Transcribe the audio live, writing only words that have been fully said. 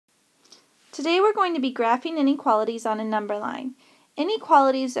Today we're going to be graphing inequalities on a number line.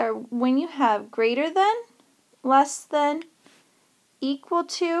 Inequalities are when you have greater than, less than, equal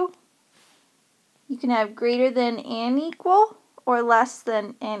to. You can have greater than and equal, or less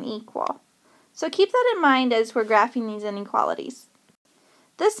than and equal. So keep that in mind as we're graphing these inequalities.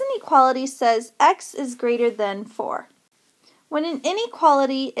 This inequality says x is greater than 4. When an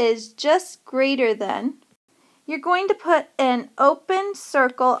inequality is just greater than, you're going to put an open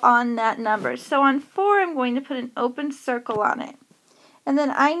circle on that number. So on 4, I'm going to put an open circle on it. And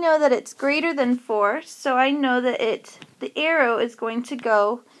then I know that it's greater than 4, so I know that the arrow is going to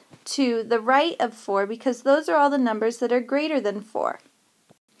go to the right of 4 because those are all the numbers that are greater than 4.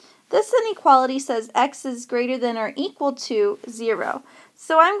 This inequality says x is greater than or equal to 0.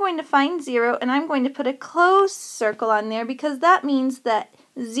 So I'm going to find 0 and I'm going to put a closed circle on there because that means that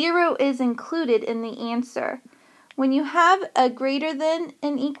 0 is included in the answer. When you have a greater than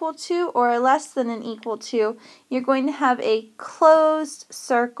an equal to or a less than an equal to, you're going to have a closed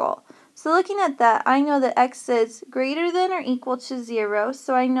circle. So looking at that, I know that x is greater than or equal to 0,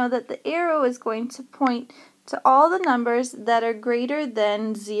 so I know that the arrow is going to point to all the numbers that are greater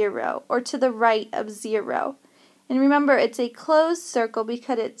than 0, or to the right of 0. And remember, it's a closed circle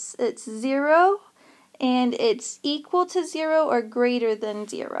because it's 0 and it's equal to 0 or greater than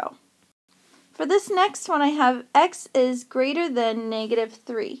 0. For this next one, I have x is greater than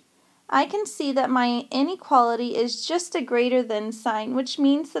 -3. I can see that my inequality is just a greater than sign, which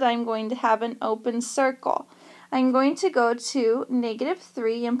means that I'm going to have an open circle. I'm going to go to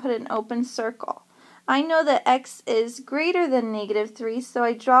 -3 and put an open circle. I know that x is greater than -3, so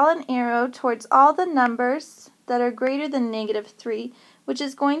I draw an arrow towards all the numbers that are greater than -3, which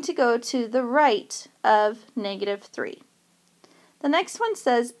is going to go to the right of -3. The next one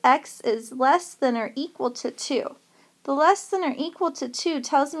says x is less than or equal to 2. The less than or equal to 2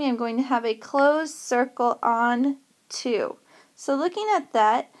 tells me I'm going to have a closed circle on 2. So looking at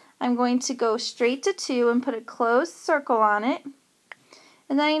that, I'm going to go straight to 2 and put a closed circle on it.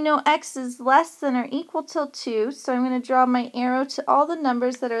 And then I know x is less than or equal to 2, so I'm going to draw my arrow to all the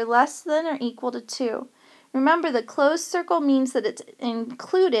numbers that are less than or equal to 2. Remember, the closed circle means that it's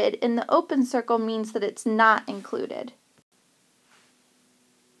included, and the open circle means that it's not included.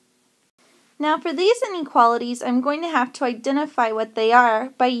 Now for these inequalities, I'm going to have to identify what they are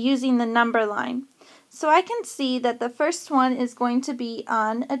by using the number line. So I can see that the first one is going to be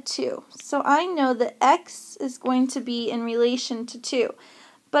on a 2. So I know that x is going to be in relation to 2.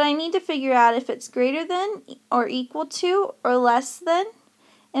 But I need to figure out if it's greater than or equal to or less than.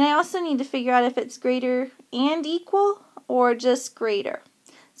 And I also need to figure out if it's greater and equal or just greater.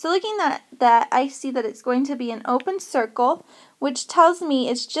 So looking at that, I see that it's going to be an open circle, which tells me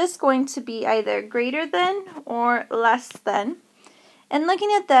it's just going to be either greater than or less than. And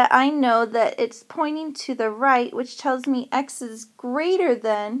looking at that, I know that it's pointing to the right, which tells me x is greater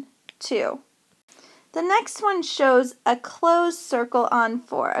than 2. The next one shows a closed circle on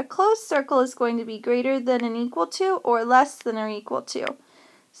 4. A closed circle is going to be greater than and equal to or less than or equal to.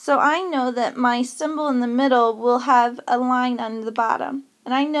 So I know that my symbol in the middle will have a line on the bottom.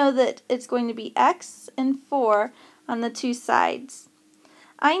 And I know that it's going to be x and 4 on the two sides.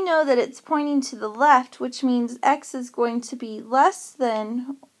 I know that it's pointing to the left, which means x is going to be less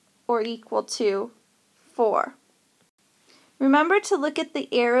than or equal to 4. Remember to look at the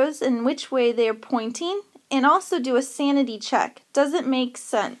arrows and which way they are pointing, and also do a sanity check. Does it make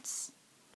sense?